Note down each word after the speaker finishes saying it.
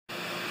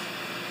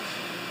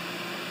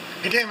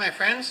Good day, my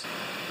friends.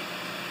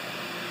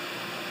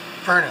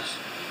 Furnace.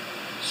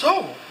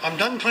 So, I'm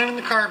done cleaning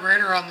the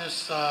carburetor on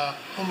this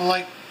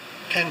Homelite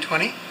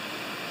 1020,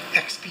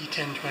 XP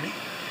 1020,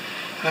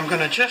 and I'm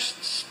going to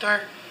just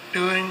start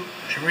doing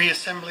a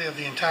reassembly of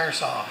the entire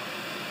saw.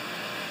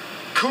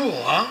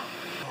 Cool, huh?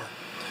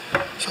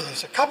 So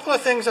there's a couple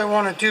of things I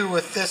want to do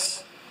with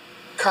this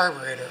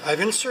carburetor. I've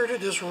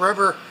inserted this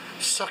rubber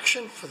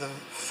suction for the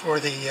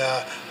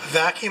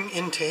vacuum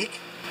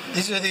intake.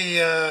 These are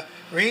the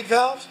reed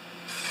valves.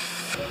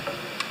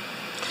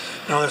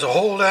 Now there's a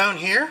hole down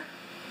here.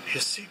 You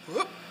see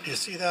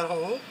that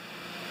hole?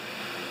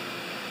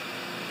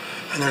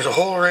 And there's a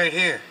hole right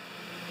here.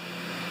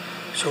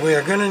 So we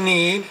are going to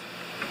need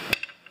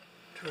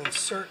to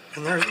insert,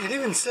 and it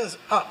even says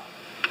up.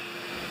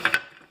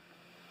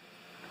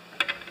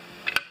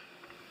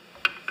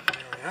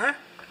 There we are.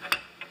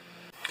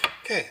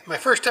 Okay, my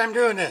first time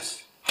doing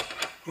this.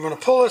 I'm going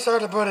to pull this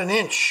out about 1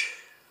 inch.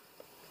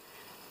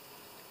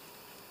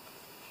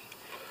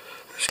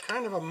 There's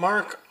kind of a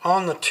mark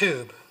on the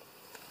tube.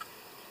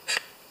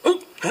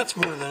 Oop, that's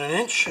more than 1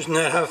 inch. Isn't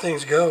that how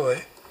things go,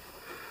 eh?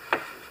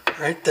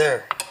 Right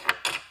there.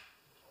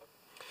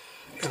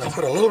 I'm going to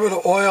put a little bit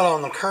of oil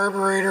on the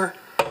carburetor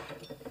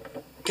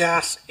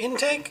gas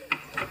intake.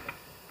 You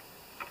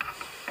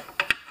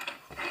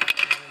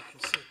can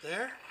see it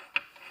there.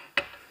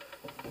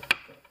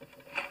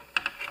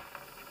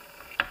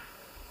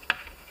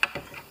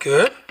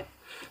 Good.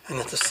 And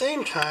at the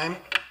same time,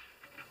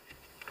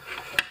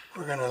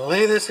 we're going to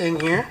lay this in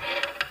here.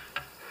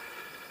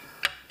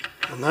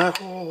 And that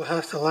hole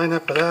has to line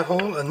up with that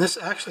hole. And this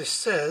actually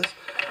says,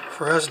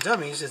 for us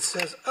dummies, it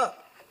says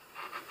up.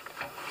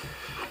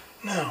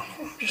 Now,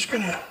 I'm just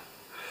going to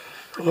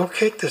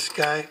locate this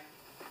guy,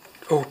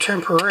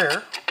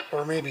 temporarily,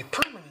 or maybe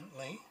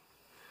permanently,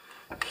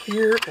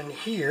 here and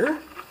here.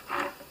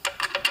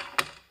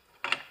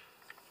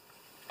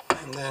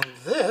 And then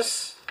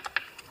this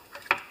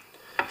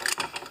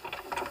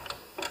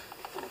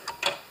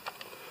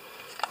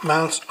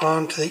mounts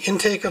onto the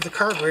intake of the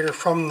carburetor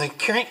from the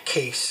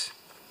crankcase.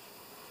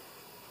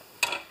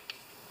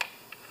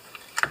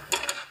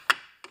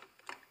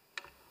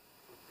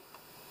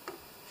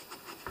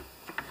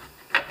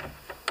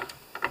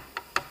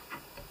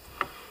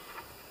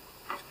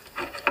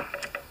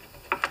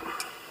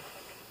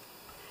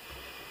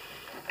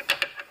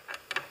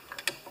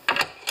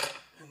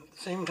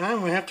 Same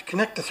time, we have to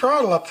connect the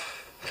throttle up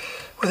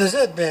with a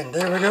Z-bend.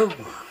 There we go.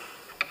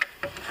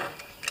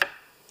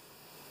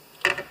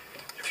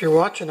 If you're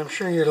watching, I'm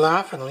sure you're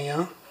laughing,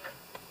 Leon.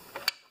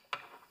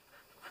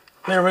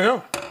 There we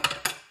go.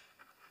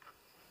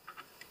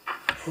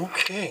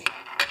 Okay.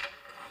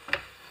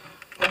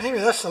 Maybe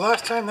that's the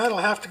last time that'll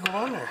have to go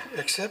on there,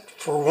 except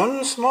for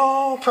one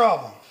small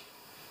problem.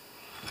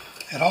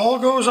 It all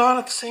goes on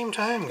at the same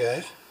time,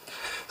 guys.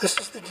 This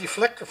is the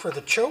deflector for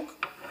the choke.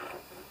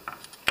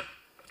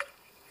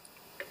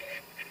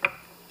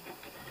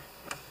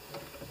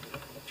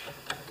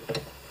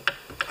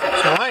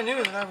 So I knew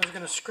that I was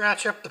going to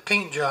scratch up the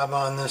paint job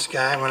on this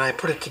guy when I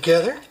put it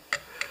together,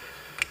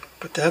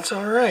 but that's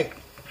alright.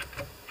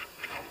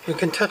 We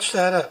can touch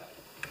that up.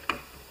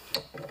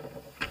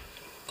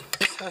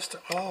 This has to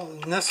all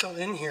nestle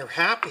in here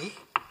happy.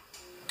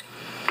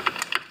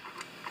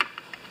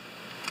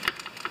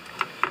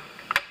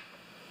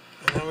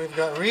 And then we've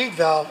got reed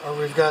valve, or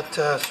we've got,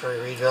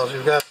 reed valves,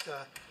 we've got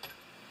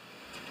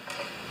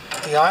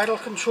the idle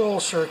control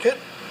circuit.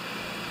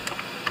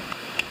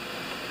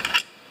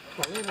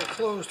 I'll leave it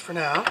closed for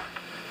now.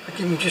 I'll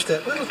give me just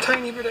that little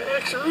tiny bit of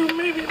extra room,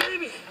 maybe.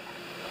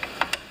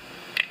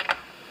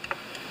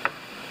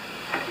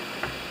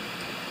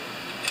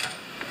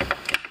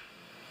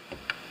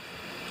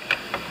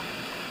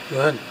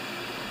 Good.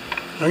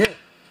 Okay.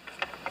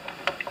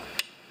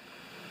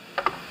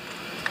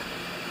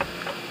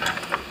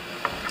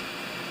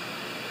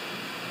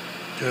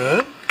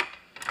 Good.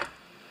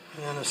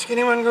 And then the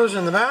skinny one goes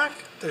in the back.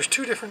 There's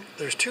two different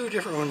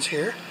ones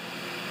here.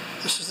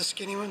 This is the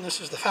skinny one, this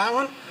is the fat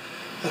one.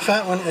 The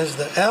fat one is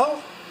the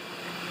L.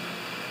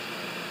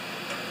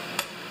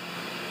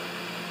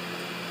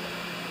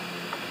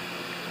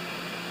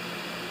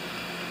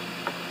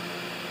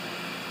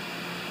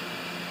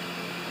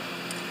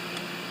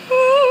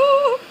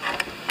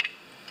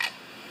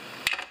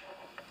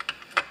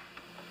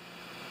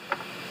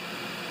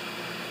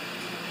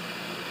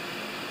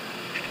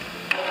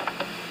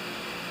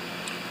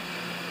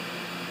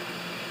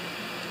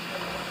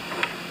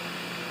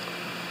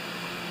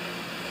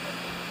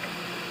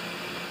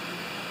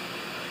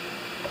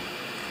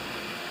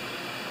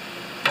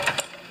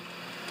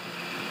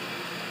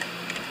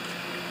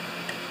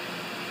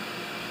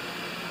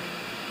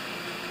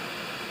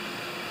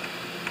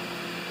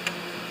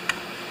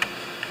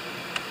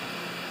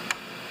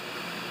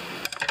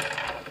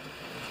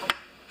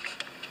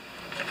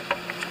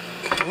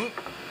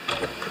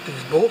 Put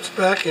these bolts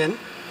back in.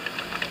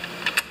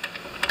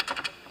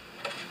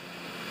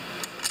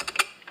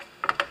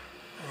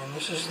 And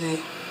this is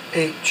the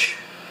H.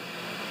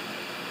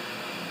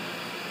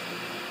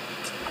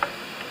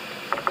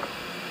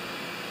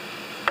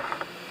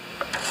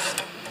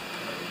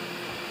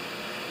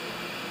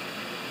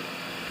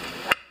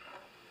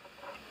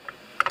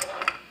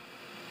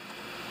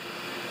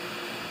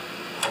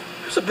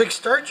 a big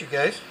start, you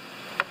guys.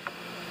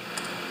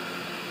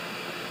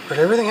 But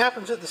everything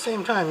happens at the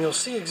same time. You'll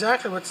see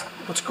exactly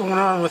what's going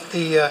on with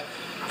the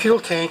fuel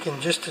tank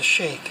in just a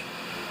shake.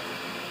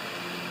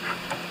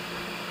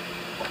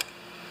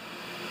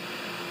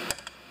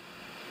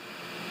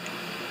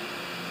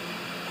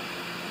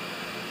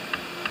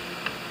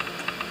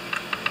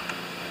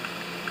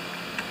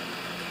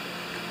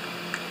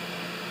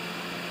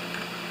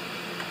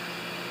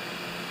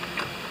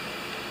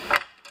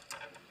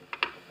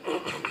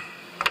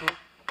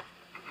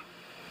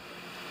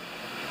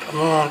 Come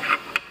on.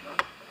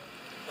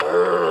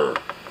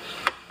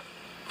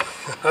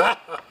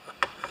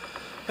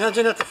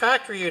 Imagine at the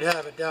factory you'd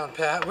have it down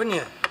pat, wouldn't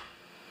you?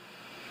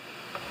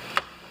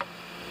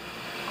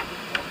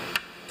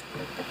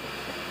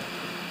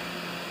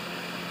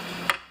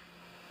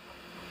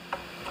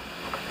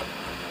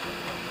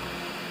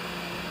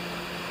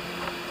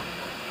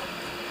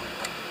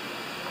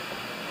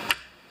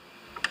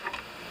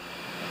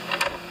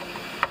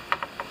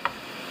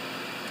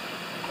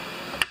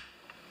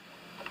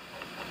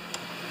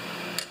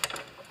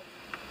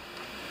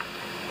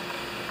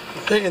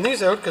 I'm taking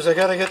these out because I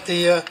got to get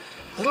the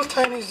little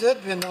tiny Z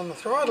pin on the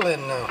throttle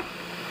in now.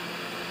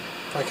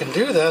 If I can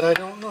do that, I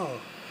don't know.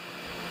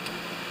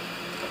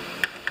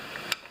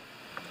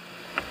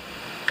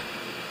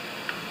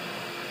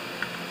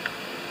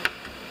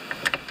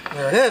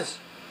 There it is.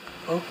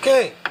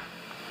 Okay.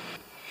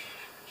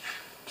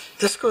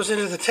 This goes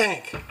into the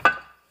tank.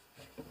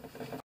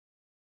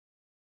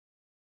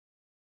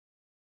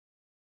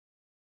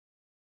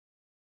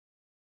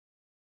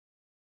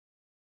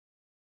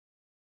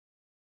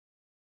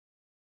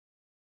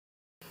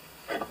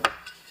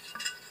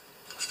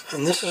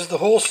 And this is the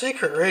whole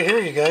secret right here,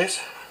 you guys.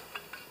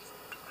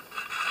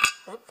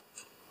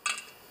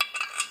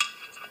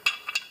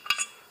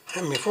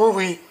 And before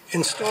we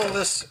install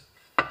this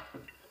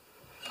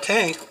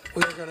tank,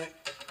 we're going to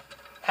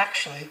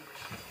actually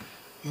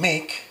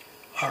make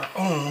our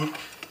own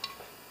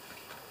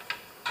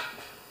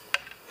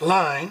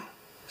line.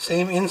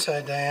 Same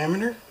inside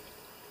diameter.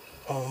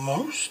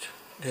 Almost.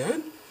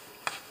 Good.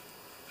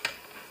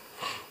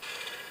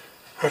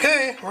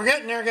 Okay, we're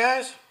getting there,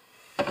 guys.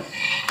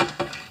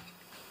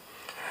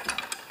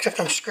 Except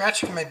I'm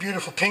scratching my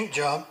beautiful paint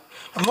job.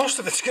 And most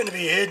of it's going to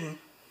be hidden.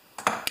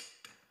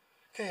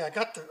 Okay, I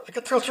got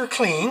the filter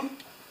clean.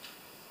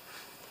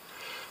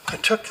 I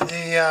took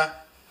the,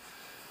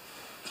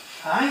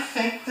 I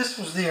think this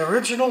was the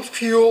original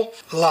fuel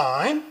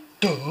line.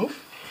 Duh.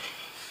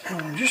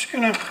 And we're just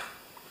going to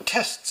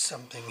test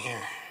something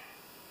here.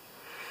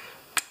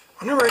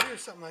 Whenever I do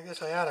something like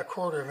this, I add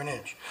 1/4 of an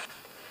inch.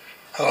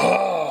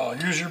 Oh,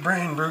 use your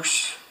brain,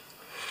 Bruce.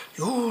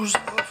 Use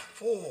the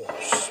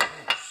force,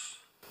 Bruce.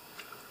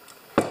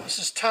 This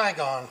is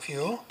Tygon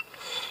fuel.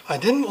 I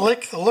didn't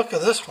like the look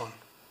of this one.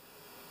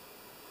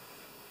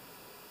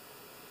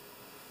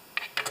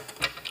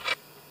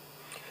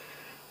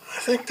 I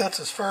think that's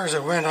as far as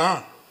it went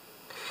on.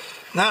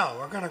 Now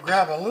we're going to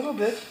grab a little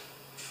bit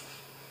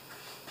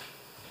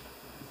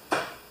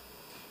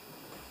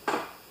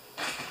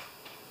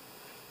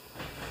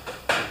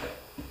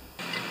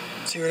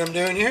see what I'm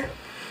doing here?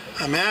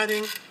 I'm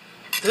adding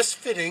this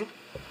fitting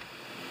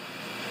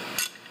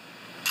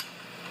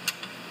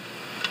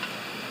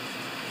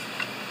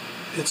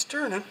it's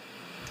turning.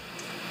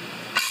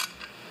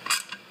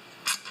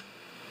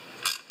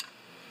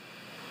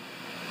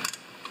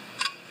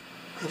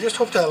 I just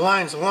hope that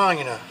line's long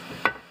enough.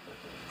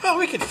 Well,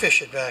 we can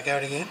fish it back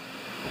out again.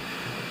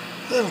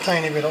 A little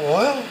tiny bit of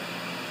oil.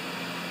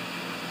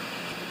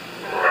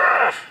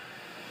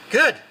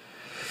 Good.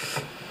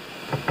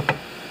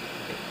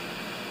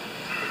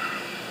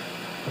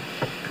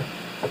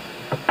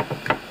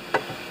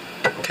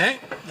 Okay,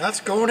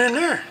 that's going in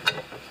there.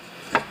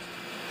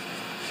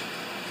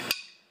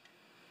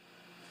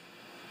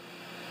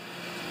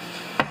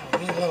 We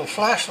need a little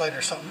flashlight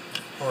or something.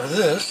 Or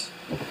this.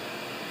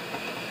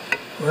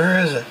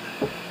 Where is it?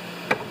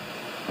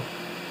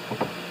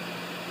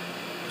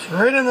 It's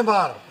right in the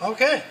bottom.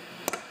 Okay,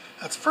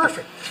 that's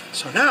perfect.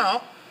 So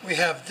now we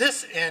have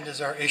this end as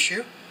our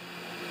issue,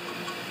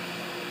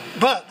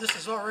 but this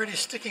is already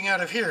sticking out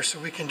of here, so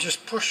we can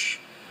just push.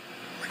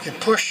 We can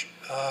push.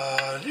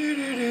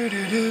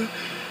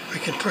 We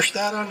can push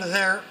that onto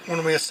there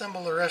when we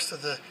assemble the rest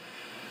of the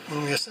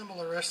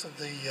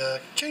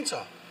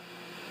chainsaw.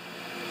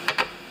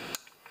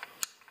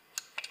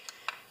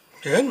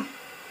 Good.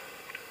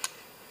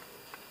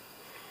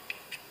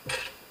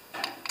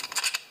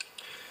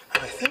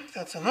 I think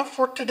that's enough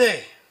for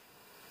today.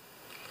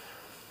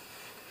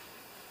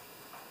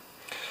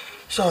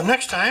 So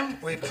next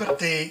time we put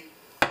the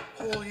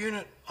whole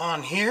unit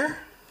on here,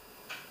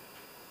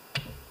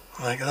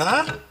 like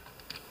that.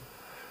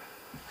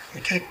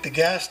 We take the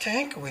gas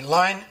tank, we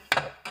line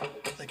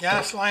the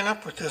gas line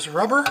up with this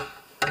rubber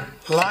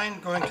line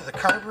going to the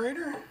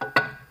carburetor,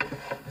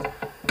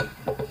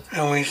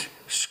 and we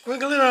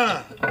squiggle it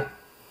on.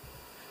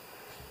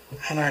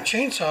 And our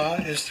chainsaw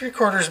is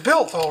 3/4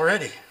 built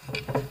already.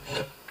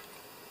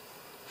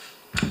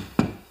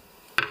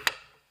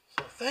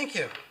 So thank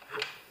you.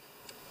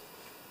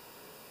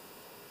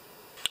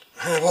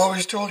 I've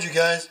always told you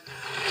guys,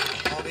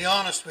 I'll be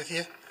honest with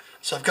you.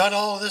 So I've got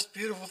all of this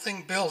beautiful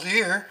thing built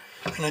here,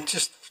 and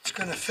it's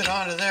going to fit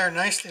onto there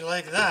nicely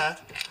like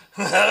that.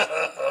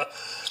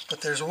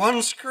 But there's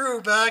one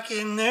screw back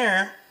in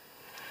there.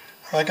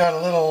 I got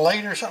a little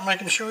light or something I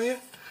can show you.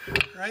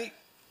 Right?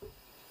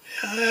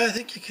 I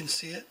think you can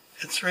see it.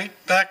 It's right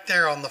back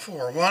there on the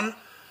floor.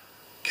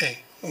 Okay,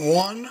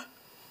 1,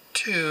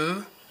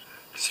 2,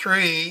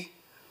 3,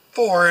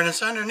 4, and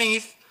it's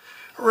underneath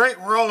right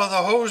where all of the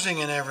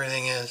hosing and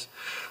everything is.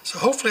 So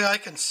hopefully I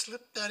can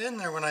slip that in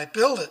there when I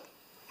build it.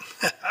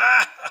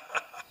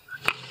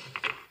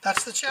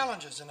 That's the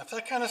challenges, and if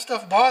that kind of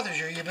stuff bothers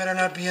you, you better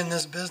not be in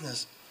this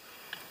business.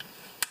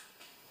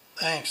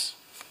 Thanks.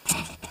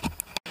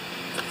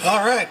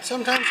 Alright,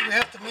 sometimes we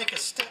have to make a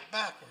step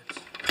backwards.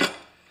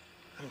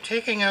 I'm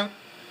taking out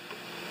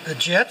the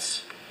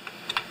jets.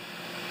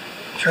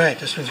 That's right,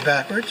 this one's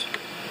backwards.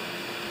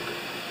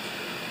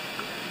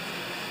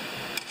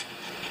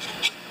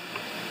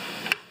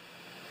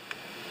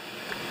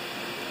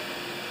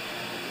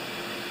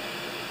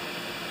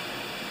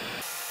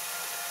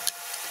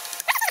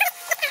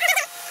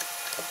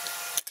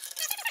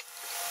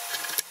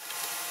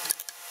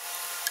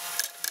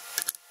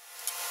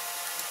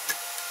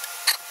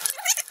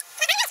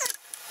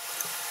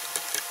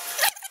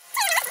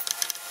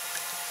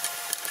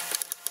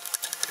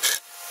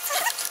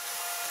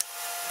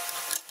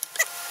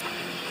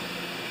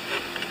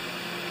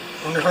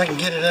 I wonder if I can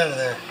get it out of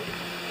there.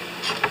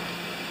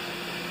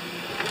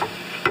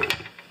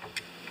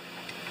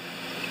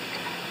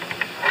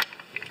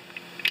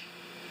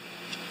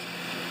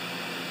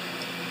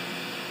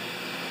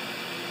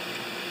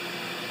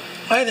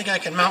 I think I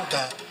can mount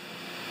that.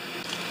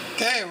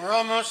 Okay, we're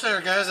almost there,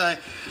 guys. I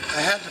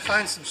had to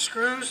find some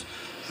screws.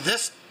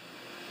 This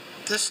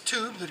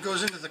tube that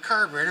goes into the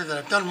carburetor that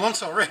I've done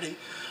once already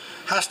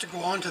has to go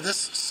onto this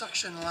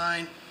suction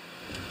line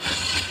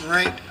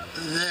right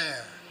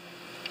there.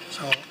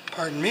 So,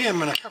 pardon me, I'm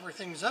going to cover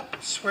things up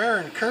and swear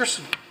and curse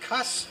and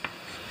cuss.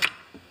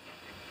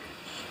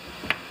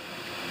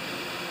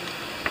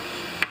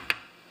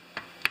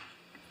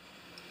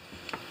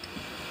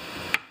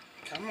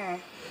 Come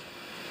on.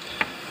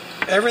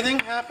 Everything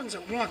happens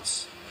at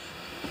once.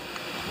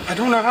 I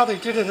don't know how they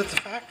did it at the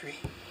factory,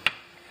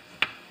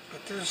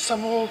 but there's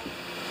some old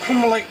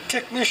Homelite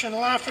technician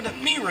laughing at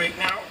me right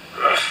now.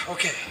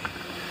 Okay.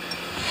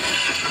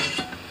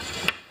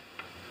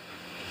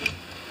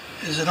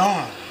 Is it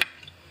on?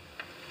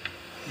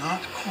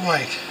 Not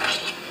quite.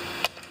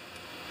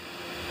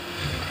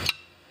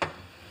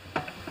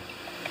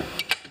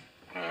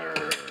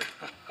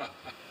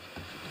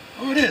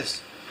 Oh, it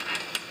is.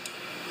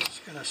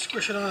 Just gonna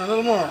squish it on a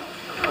little more.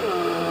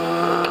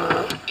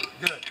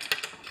 Good.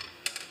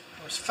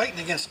 I was fighting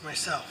against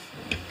myself.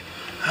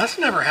 That's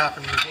never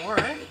happened before,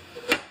 eh?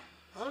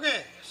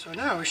 Okay, so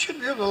now we should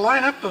be able to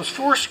line up those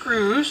 4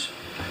 screws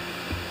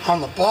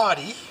on the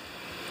body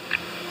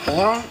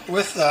along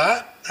with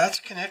that. That's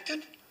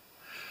connected.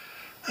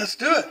 Let's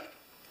do it.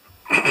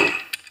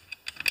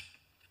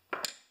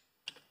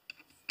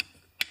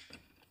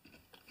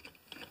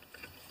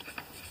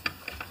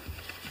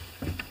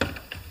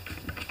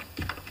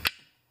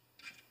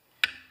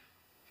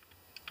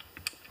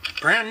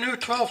 Brand new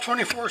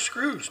 1224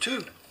 screws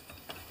too.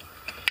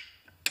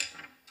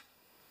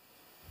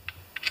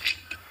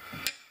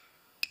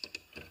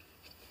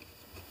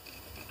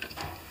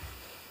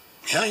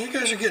 Yeah, you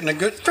guys are getting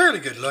a fairly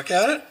good look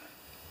at it.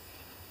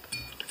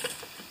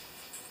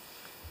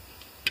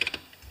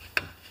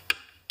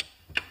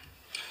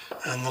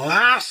 And the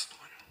last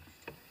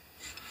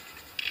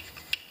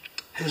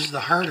one is the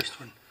hardest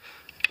one,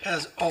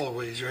 as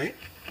always, right?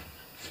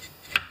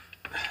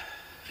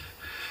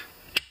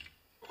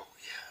 Oh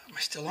yeah, am I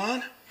still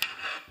on?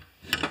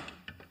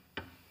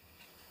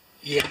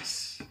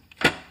 Yes.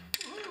 Ooh,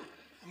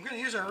 I'm going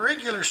to use a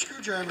regular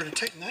screwdriver to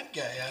tighten that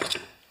guy out.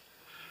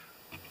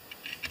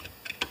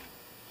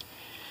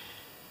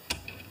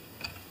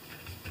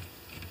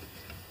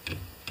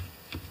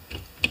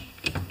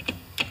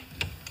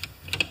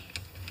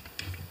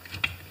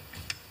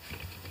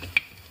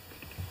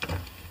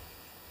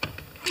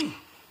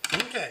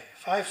 Okay,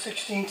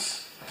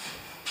 5/16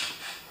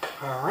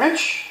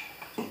 wrench.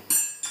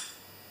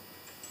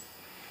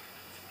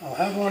 I'll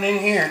have one in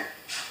here.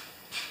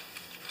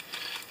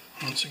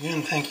 Once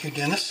again, thank you,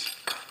 Dennis.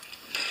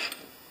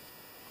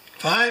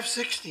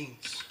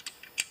 5/16.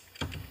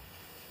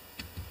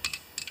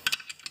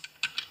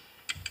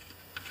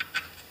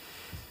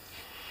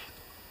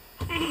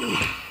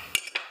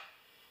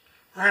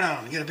 Right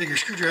on, get a bigger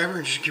screwdriver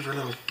and just give her a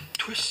little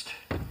twist.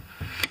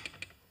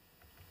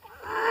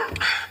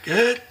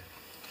 Good.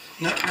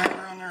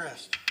 Nutcracker on the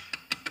rest.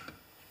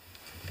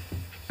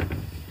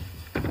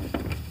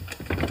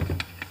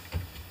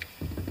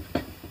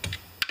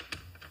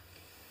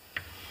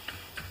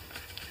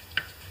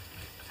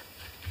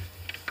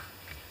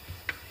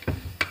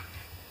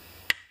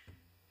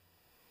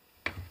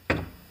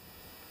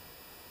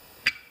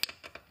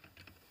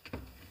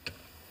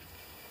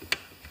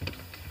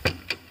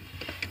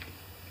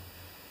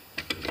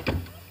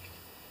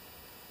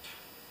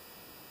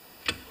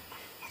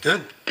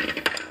 Good.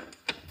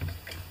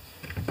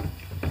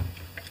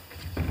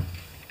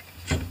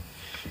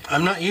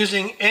 I'm not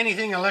using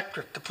anything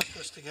electric to put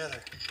this together.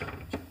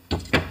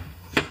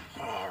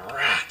 Oh,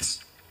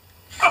 rats.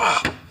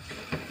 Oh,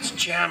 it's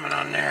jamming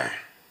on there.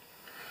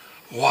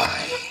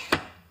 Why?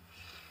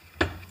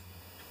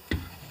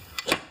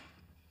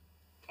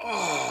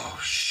 Oh,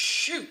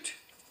 shoot.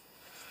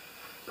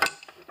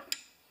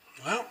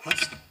 Well,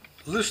 let's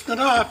loosen it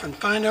off and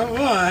find out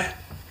why.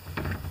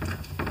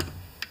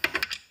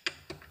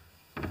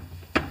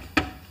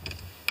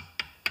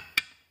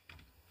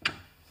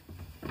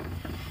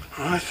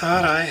 I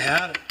thought I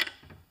had it.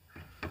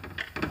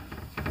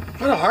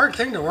 What a hard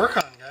thing to work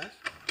on, guys.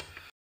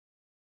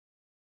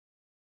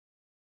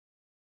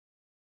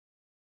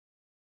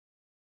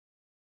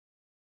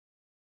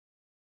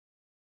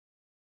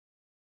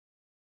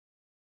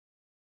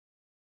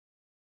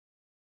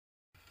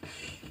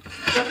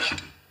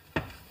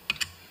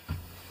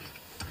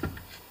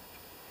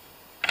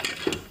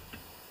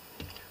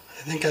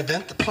 I think I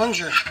bent the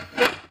plunger.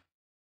 Can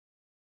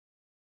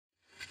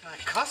I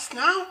cuss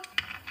now?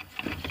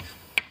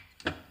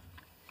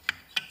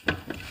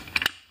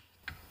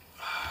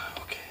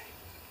 Okay.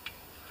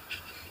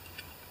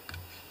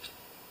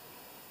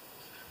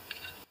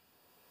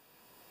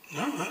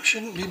 No, that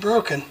shouldn't be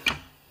broken.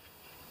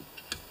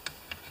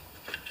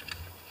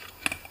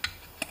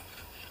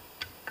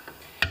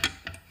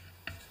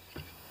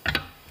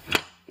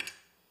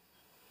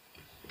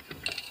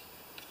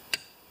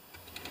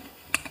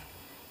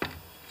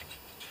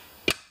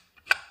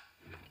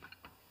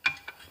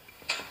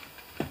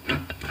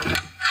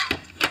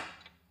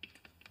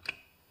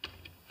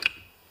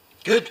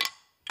 Good.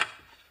 I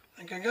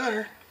think I got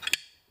her.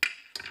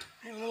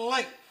 Need a little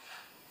light.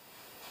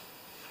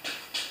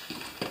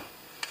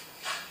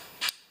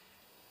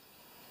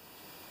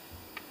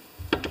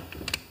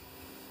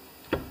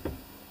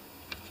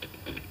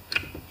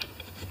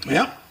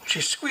 Yeah,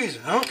 she's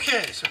squeezing.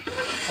 Okay, so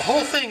the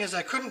whole thing is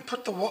I couldn't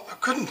put the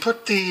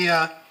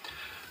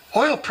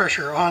oil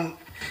pressure onto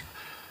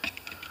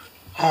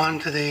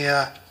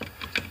the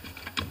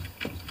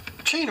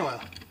chain oil.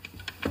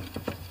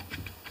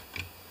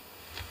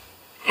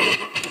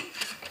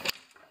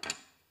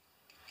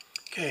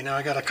 Okay, now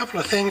I got a couple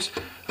of things.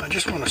 I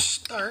just want to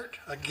start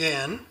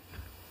again.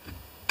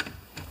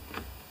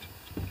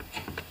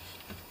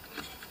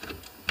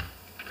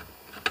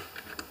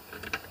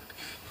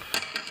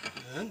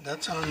 Good,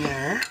 that's on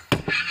there.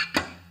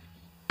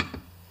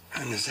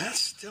 And is that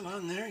still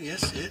on there?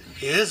 Yes, it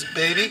is,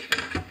 baby.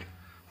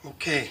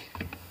 Okay,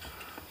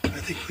 I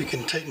think we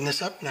can tighten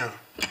this up now.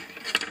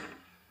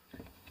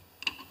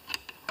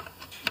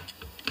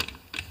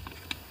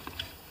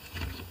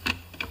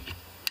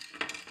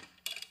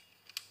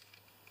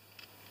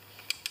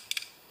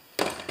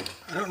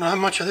 I don't know how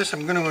much of this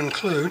I'm going to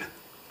include,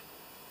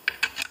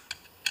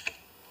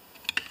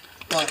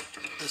 but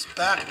this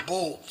back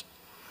bolt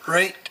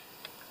right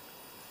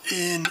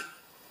in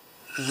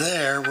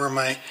there where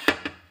my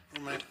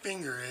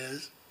finger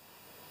is,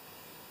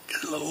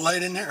 get a little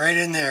light in there, right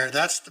in there.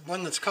 That's the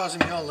one that's causing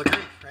me all the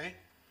grief, right?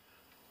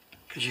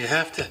 Because you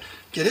have to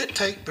get it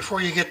tight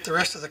before you get the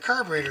rest of the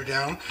carburetor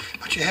down,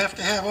 but you have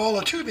to have all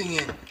the tubing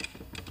in.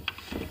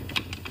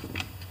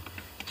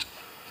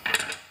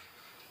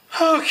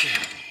 Okay.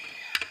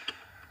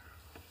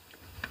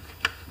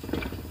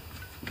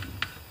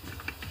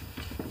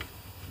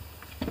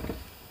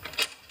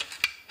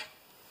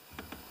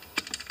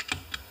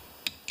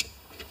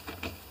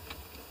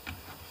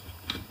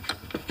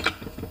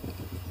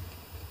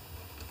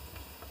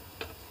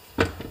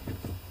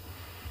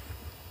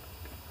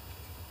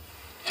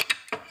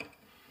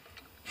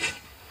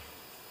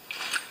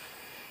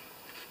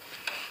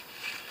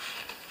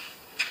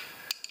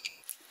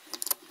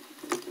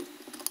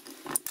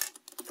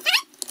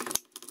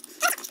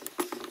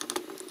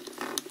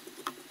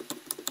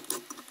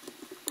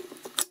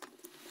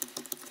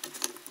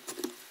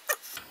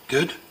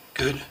 Good,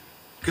 good,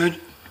 good,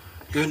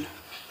 good.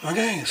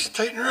 Okay, let's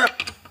tighten her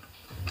up.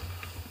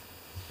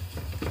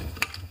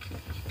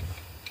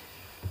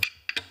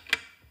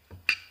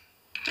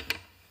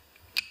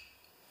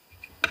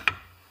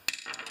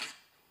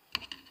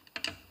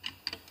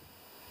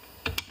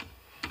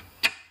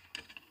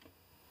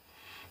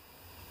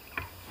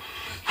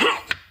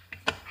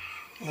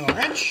 Little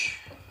wrench.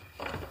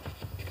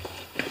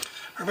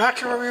 We're back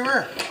to where we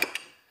were.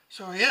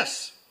 So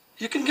yes,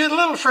 you can get a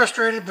little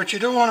frustrated, but you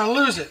don't want to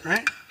lose it,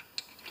 right?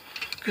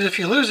 Because if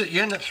you lose it,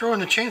 you end up throwing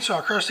the chainsaw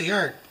across the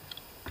yard.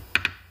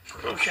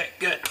 Okay,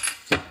 good.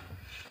 Did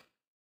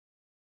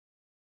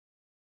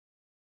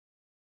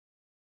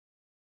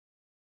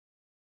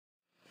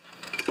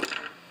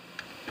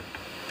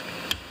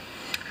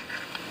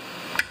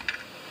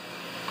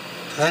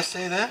I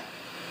say that?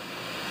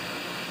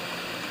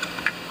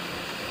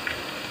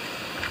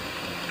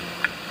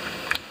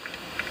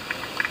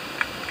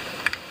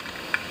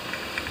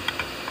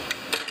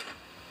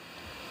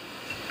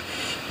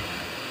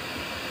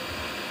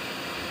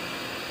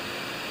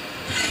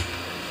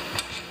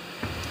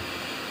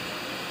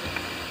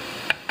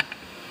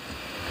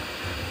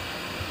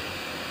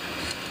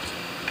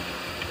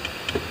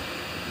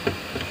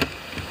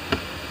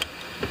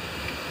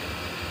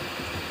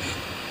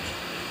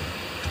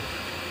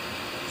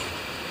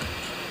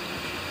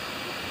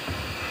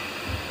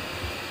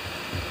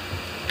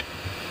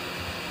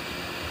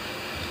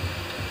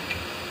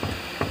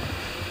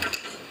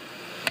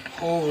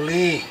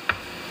 Holy.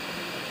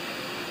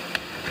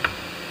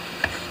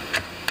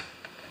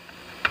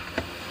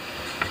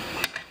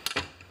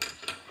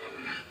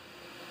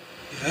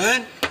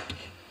 Good.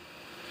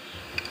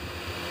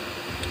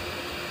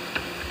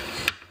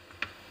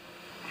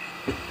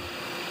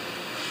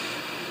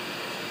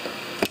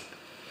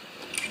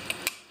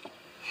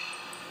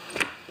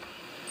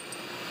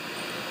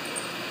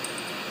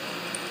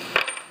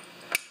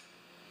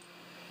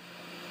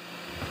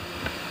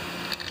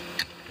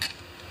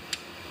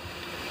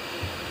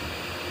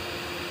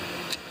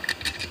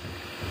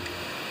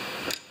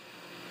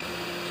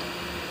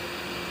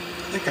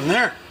 I think I'm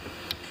there.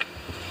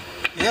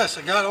 Yes,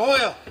 I got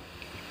oil.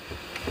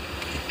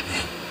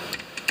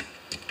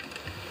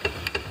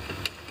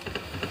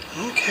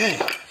 Okay.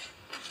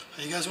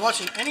 Are you guys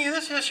watching any of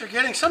this? Yes, you're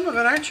getting some of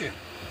it, aren't you?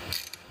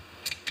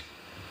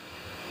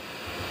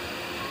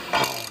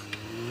 Oh,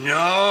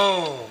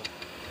 no.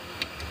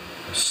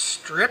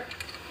 Strip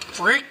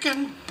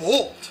freaking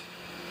bolt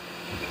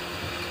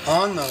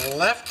on the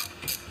left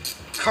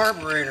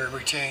carburetor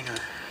retainer.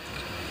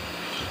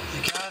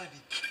 You gotta be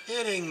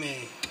kidding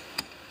me.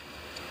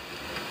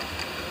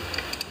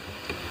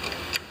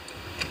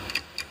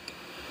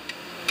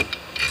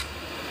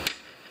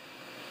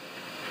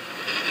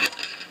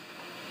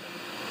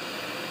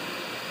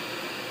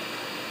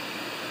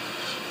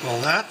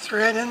 Will that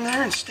thread in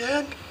there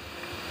instead?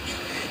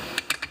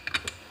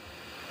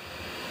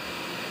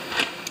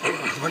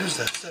 What is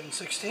that,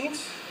 7/16?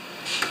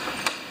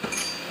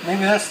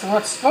 Maybe that's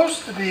what's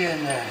supposed to be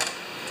in there.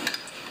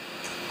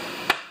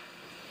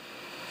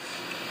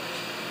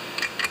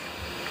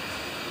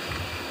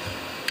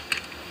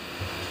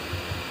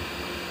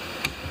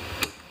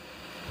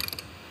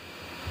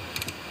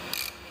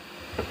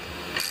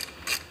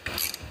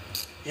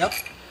 Yep,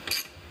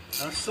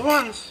 that's the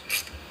ones.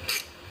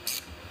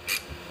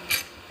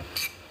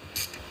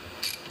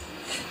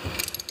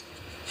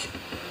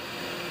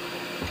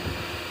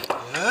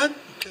 Good.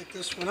 Take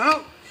this one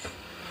out.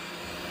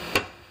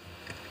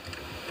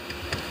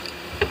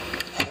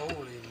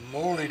 Holy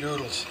moly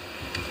doodles.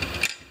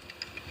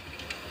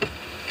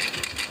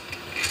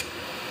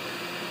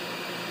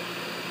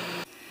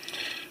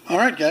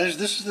 Alright guys,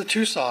 this is the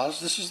two saws.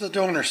 This is the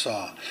donor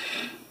saw.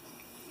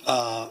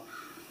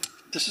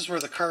 This is where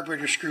the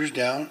carburetor screws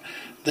down.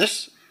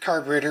 This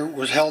carburetor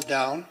was held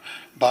down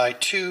by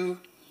two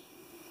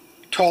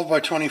 12 by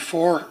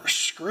 24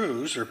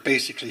 screws, or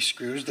basically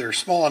screws. They're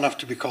small enough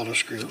to be called a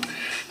screw.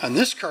 And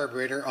this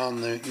carburetor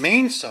on the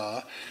main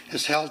saw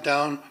is held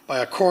down by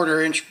a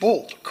 1/4 inch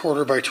bolt,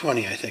 1/4 by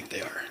 20 I think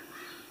they are.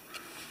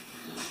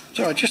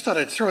 So I just thought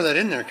I'd throw that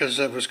in there because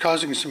it was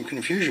causing some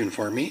confusion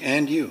for me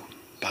and you.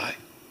 Bye.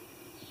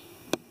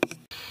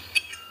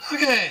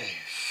 Okay,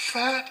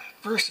 fat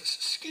versus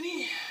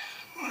skinny.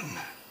 1,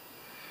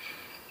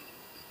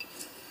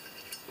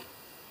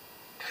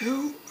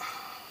 2,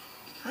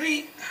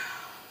 3.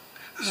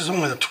 This is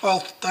only the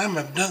 12th time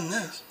I've done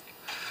this.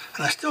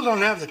 And I still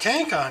don't have the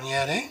tank on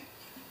yet, eh?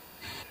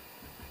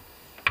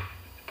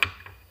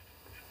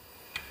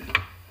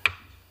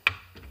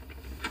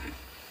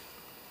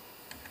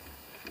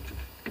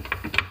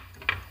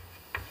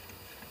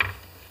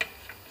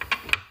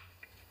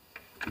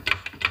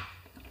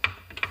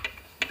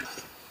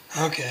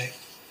 Okay.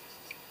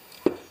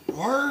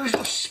 Where's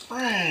the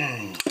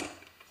spring?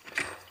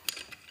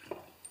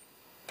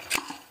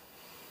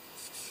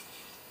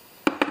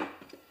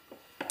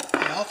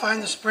 I'll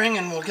find the spring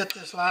and we'll get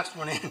this last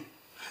one in.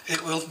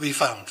 It will be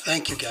found.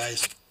 Thank you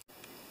guys.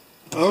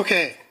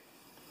 Okay.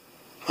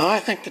 I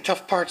think the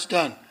tough part's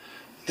done.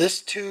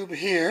 This tube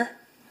here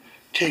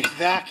takes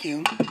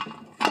vacuum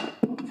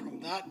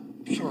from that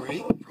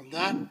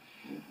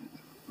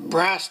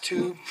brass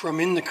tube from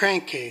in the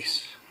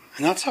crankcase.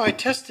 And that's how I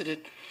tested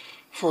it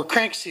for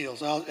crank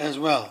seals as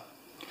well.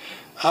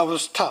 That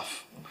was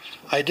tough.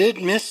 I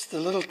did miss the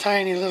little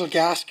tiny little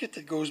gasket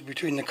that goes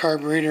between the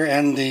carburetor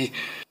and the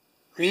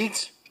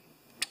reeds,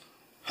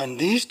 and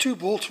these two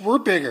bolts were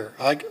bigger.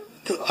 I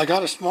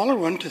got a smaller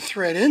one to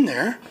thread in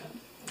there.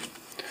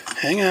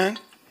 Hang on.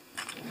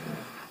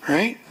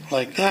 Right,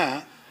 like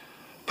that.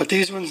 But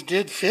these ones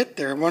did fit.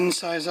 They're one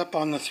size up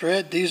on the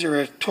thread. These are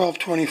a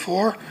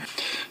 12/24,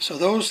 so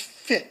those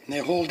fit and they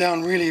hold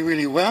down really,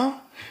 really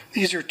well.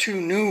 These are two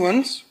new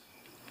ones,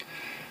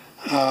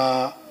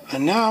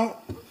 and now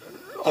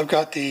I've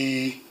got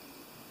the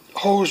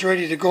hose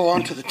ready to go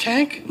onto the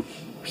tank.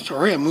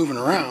 Sorry, I'm moving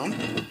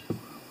around.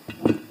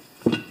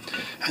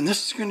 And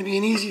this is going to be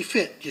an easy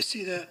fit. You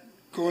see that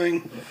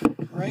going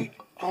right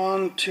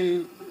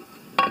onto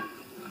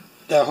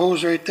that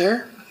hose right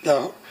there?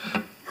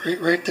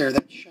 Right there,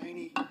 that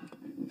shiny,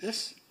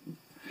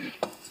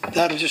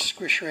 that'll just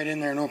squish right in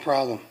there, no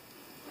problem.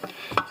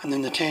 And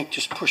then the tank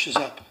just pushes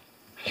up.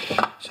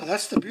 So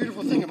that's the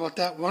beautiful thing about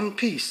that one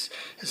piece,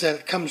 is that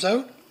it comes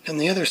out and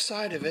the other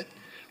side of it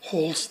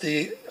holds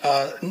the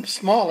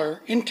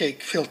smaller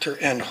intake filter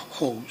and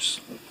hose.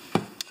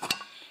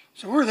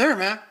 So we're there,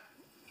 man.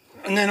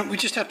 And then we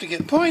just have to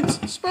get points,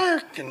 and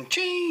spark, and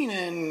chain,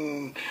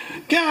 and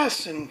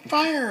gas, and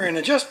fire, and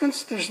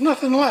adjustments. There's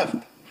nothing left.